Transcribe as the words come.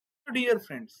Dear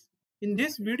friends, in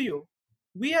this video,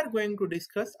 we are going to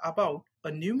discuss about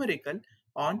a numerical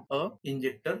on a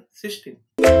injector system.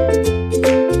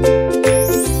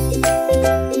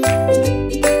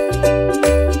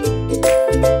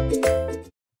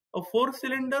 A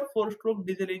four-cylinder, four-stroke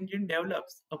diesel engine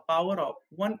develops a power of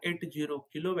 180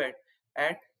 kilowatt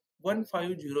at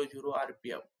 1500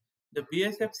 rpm. The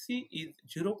BSFC is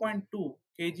 0.2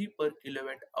 kg per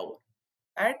kilowatt hour.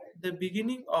 At the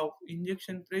beginning of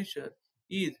injection pressure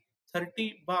is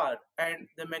 30 bar and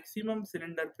the maximum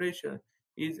cylinder pressure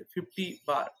is 50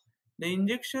 bar. The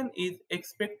injection is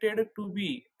expected to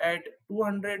be at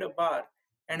 200 bar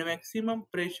and maximum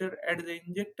pressure at the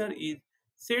injector is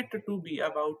set to be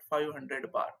about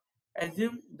 500 bar.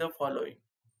 Assume the following.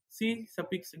 C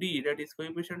suffix D, that is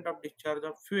coefficient of discharge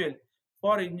of fuel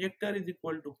for injector, is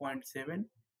equal to 0.7.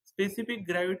 Specific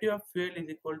gravity of fuel is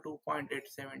equal to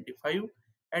 0.875.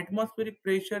 Atmospheric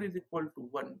pressure is equal to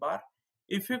 1 bar.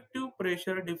 Effective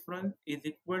pressure difference is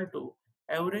equal to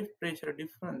average pressure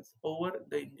difference over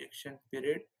the injection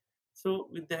period. So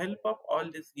with the help of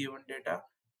all this given data,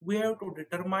 we have to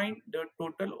determine the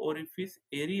total orifice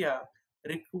area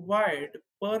required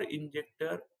per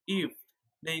injector if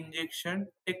the injection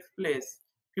takes place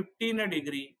 15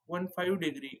 degree, 15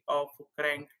 degree of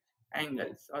crank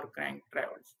angles or crank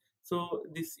travels. So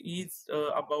this is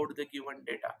about the given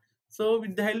data. So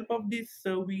with the help of this,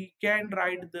 we can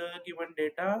write the given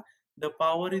data. The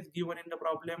power is given in the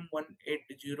problem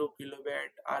 180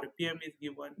 kilowatt. RPM is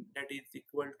given, that is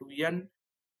equal to N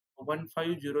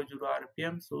 1500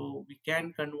 rpm. So we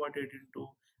can convert it into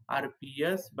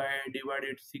rps by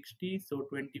divided 60, so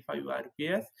 25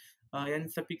 rps. N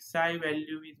suffix I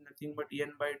value is nothing but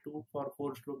n by 2 for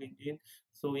 4-stroke engine,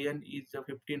 so n is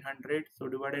 1500, so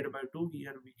divided by 2,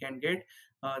 here we can get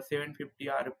 750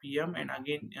 rpm. And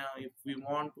again, if we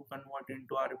want to convert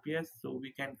into rps, so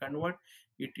we can convert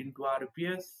it into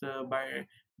rps by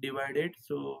divided,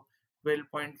 so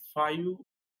 12.5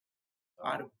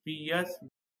 rps.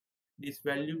 This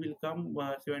value will come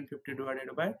 750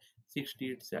 divided by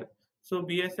 60 itself. So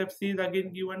BSFC is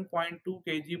again given 0.2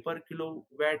 kg per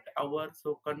kilowatt hour.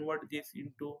 So convert this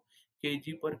into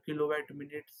kg per kilowatt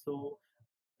minute. So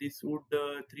this would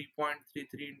 3.33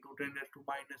 into 10 raised to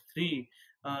minus 3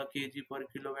 kg per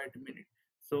kilowatt minute.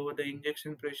 So the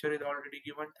injection pressure is already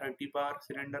given 30 bar,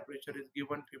 cylinder pressure is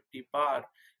given 50 bar,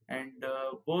 and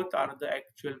both are the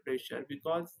actual pressure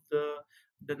because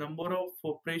the number of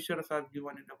pressures are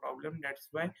given in the problem. That's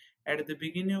why at the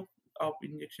beginning of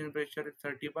injection pressure is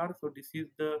 30 bar. So this is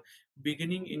the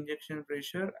beginning injection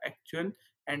pressure actual,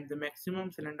 and the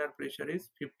maximum cylinder pressure is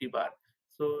 50 bar.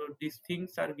 So these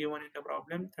things are given in the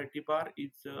problem. 30 bar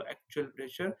is actual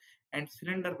pressure and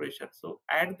cylinder pressure. So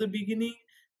at the beginning,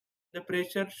 the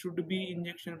pressure should be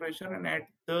injection pressure, and at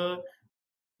the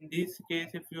in this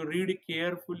case, if you read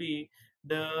carefully,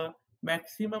 the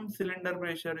maximum cylinder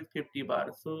pressure is 50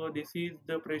 bar. So this is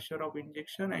the pressure of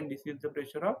injection and this is the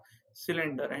pressure of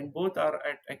cylinder, and both are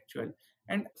at actual.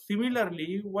 And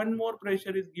similarly, one more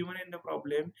pressure is given in the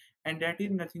problem, and that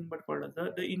is nothing but called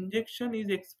the injection is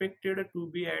expected to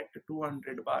be at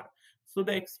 200 bar. So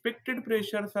the expected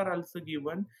pressures are also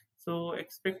given. So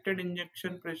expected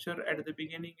injection pressure at the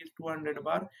beginning is 200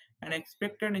 bar, and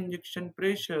expected injection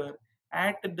pressure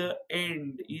at the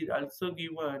end is also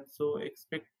given. So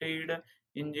expected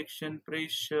injection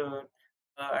pressure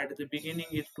at the beginning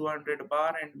is 200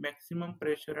 bar, and maximum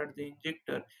pressure at the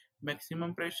injector,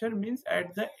 maximum pressure means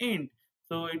at the end,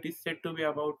 so it is said to be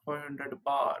about 500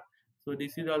 bar. So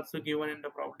this is also given in the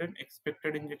problem.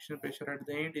 Expected injection pressure at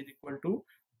the end is equal to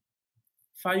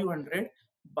 500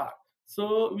 bar.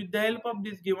 So with the help of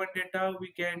this given data,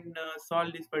 we can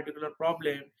solve this particular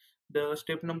problem. The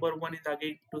step number 1 is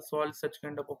again to solve such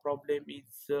kind of a problem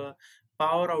is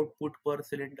power output per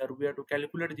cylinder. We have to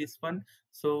calculate this one.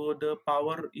 So the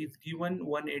power is given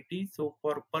 180. So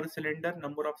for per cylinder,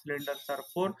 number of cylinders are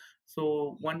 4.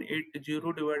 So 180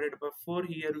 divided by 4,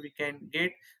 here we can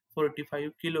get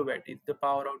 45 kilowatt is the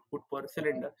power output per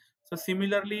cylinder. So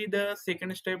similarly, the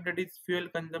second step, that is fuel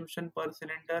consumption per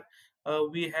cylinder,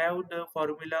 we have the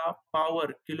formula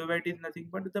power. Kilowatt is nothing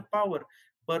but the power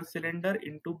per cylinder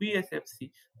into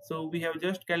BSFC. So we have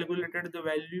just calculated the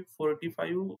value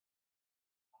 45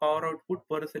 power output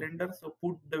per cylinder. So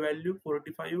put the value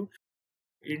 45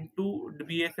 into the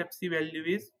BSFC value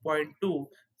is 0.2.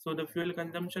 So the fuel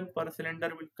consumption per cylinder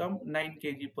will come 9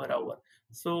 kg per hour.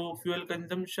 So fuel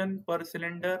consumption per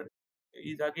cylinder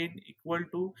is again equal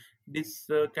to this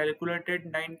calculated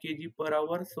 9 kg per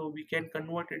hour. So we can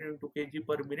convert it into kg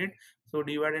per minute. So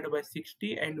divided by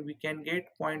 60, and we can get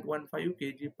 0.15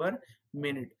 kg per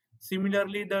minute.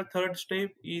 Similarly, the third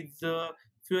step is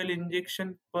fuel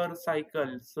injection per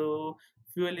cycle. So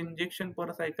fuel injection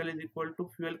per cycle is equal to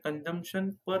fuel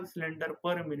consumption per cylinder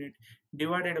per minute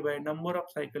divided by number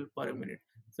of cycle per minute.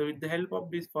 So with the help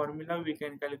of this formula, we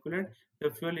can calculate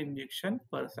the fuel injection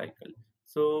per cycle.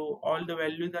 So all the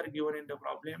values are given in the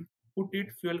problem. Put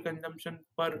it, fuel consumption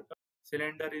per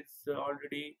cylinder is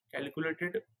already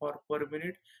calculated for per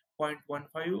minute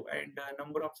 0.15, and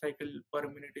number of cycle per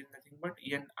minute is nothing but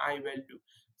Ni value.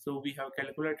 So we have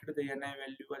calculated the Ni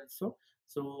value also.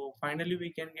 So finally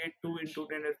we can get 2 into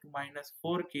 10 raised to minus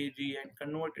 4 kg and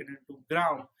convert it into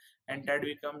gram, and that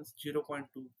becomes 0.2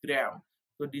 gram.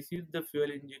 So this is the fuel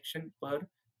injection per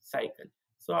cycle.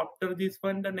 So after this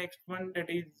one, the next one, that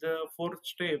is the fourth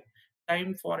step,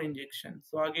 time for injection.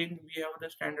 So again we have the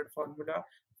standard formula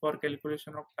for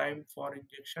calculation of time for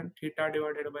injection, theta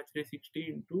divided by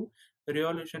 360 into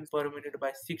revolution per minute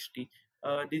by 60.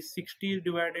 This 60 is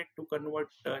divided to convert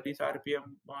this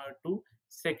RPM to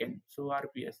second, so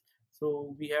RPS.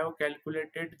 So we have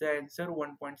calculated the answer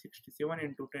 1.67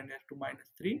 into 10 raised to minus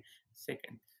 3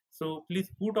 second. So please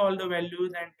put all the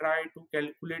values and try to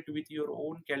calculate with your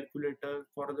own calculator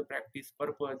for the practice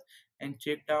purpose, and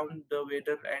check down the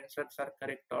whether answers are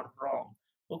correct or wrong.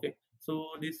 Okay, so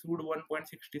this would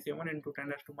 1.67 into 10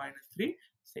 raised to minus 3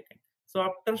 second. So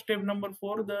after step number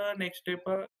 4, the next step,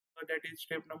 that is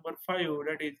step number 5,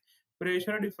 that is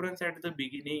pressure difference at the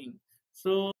beginning.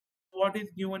 So what is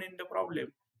given in the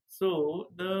problem? So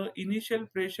the initial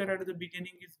pressure at the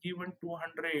beginning is given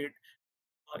 200.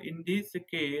 In this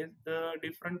case, the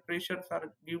different pressures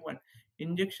are given.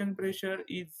 Injection pressure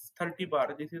is 30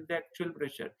 bar. This is the actual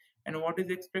pressure. And what is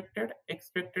expected?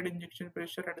 Expected injection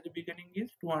pressure at the beginning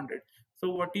is 200.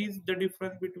 So what is the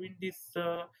difference between this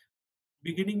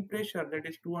beginning pressure, that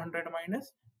is 200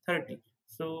 minus 30?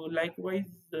 So likewise,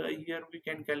 here we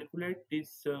can calculate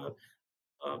this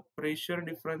pressure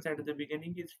difference at the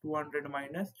beginning is 200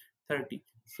 minus 30.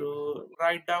 So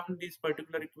write down this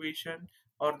particular equation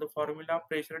or the formula.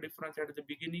 Pressure difference at the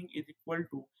beginning is equal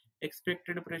to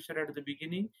expected pressure at the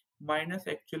beginning minus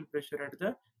actual pressure at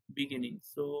the beginning.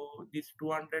 So this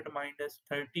 200 minus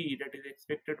 30, that is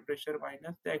expected pressure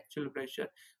minus the actual pressure,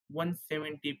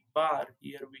 170 bar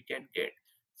here we can get.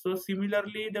 So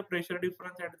similarly, the pressure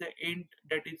difference at the end,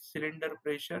 that is cylinder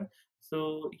pressure.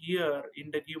 So here in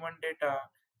the given data,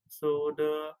 so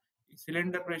the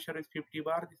cylinder pressure is 50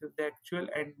 bar, this is the actual,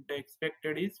 and the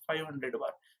expected is 500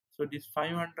 bar. So this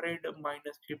 500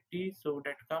 minus 50, so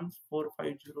that comes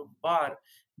 450 bar.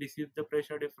 This is the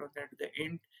pressure difference at the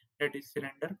end, that is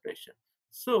cylinder pressure.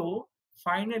 So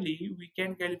finally we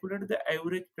can calculate the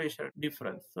average pressure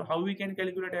difference. So how we can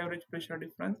calculate average pressure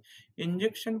difference?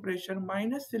 Injection pressure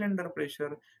minus cylinder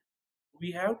pressure,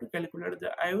 we have to calculate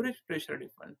the average pressure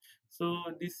difference. So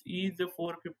this is the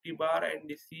 450 bar and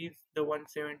this is the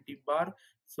 170 bar.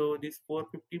 So this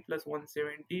 450 plus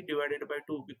 170 divided by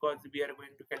 2, because we are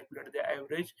going to calculate the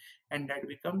average, and that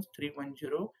becomes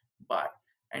 310 bar.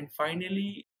 And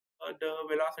finally, the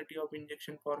velocity of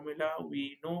injection formula,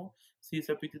 we know C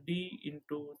suffix D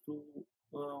into 2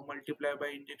 multiplied by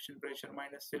injection pressure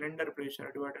minus cylinder pressure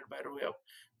divided by rho f.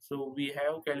 So we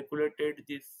have calculated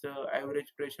this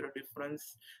average pressure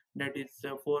difference, that is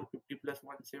 450 plus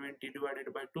 170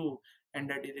 divided by 2, and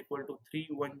that is equal to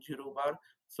 310 bar.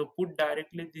 So put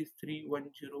directly this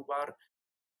 310 bar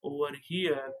over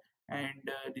here, and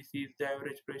this is the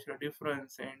average pressure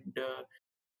difference, and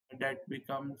that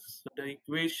becomes the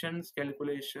equations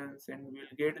calculations, and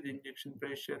we'll get the injection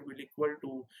pressure will equal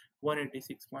to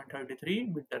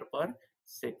 186.33 meter per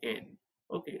second.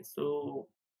 Okay, so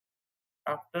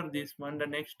after this one, the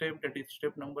next step, that is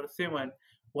step number 7,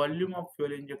 volume of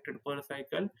fuel injected per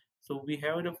cycle. So we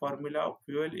have the formula of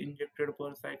fuel injected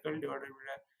per cycle divided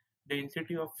by the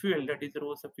density of fuel, that is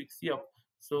rho suffix f.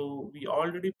 So we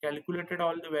already calculated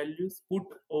all the values, put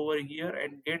over here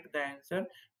and get the answer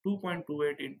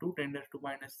 2.28 into 10 raised to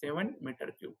minus 7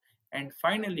 meter cube. And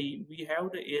finally we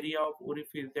have the area of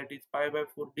orifice, that is pi by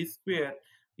 4 d square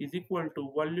is equal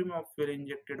to volume of fuel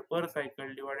injected per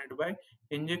cycle divided by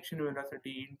injection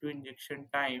velocity into injection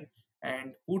time,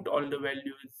 and put all the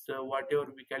values whatever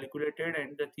we calculated,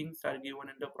 and the things are given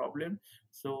in the problem.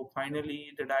 So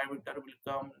finally the diameter will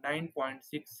come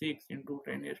 9.66 into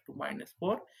 10 raised to minus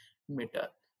 4 meter.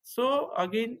 So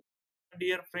again,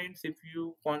 dear friends, if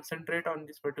you concentrate on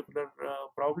this particular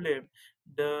problem,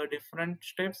 the different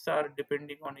steps are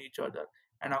depending on each other,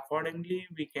 and accordingly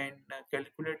we can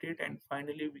calculate it, and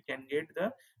finally we can get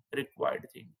the required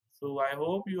thing. So I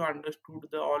hope you understood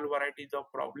the all varieties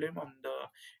of problem on the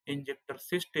injector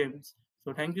systems.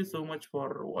 So thank you so much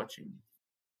for watching.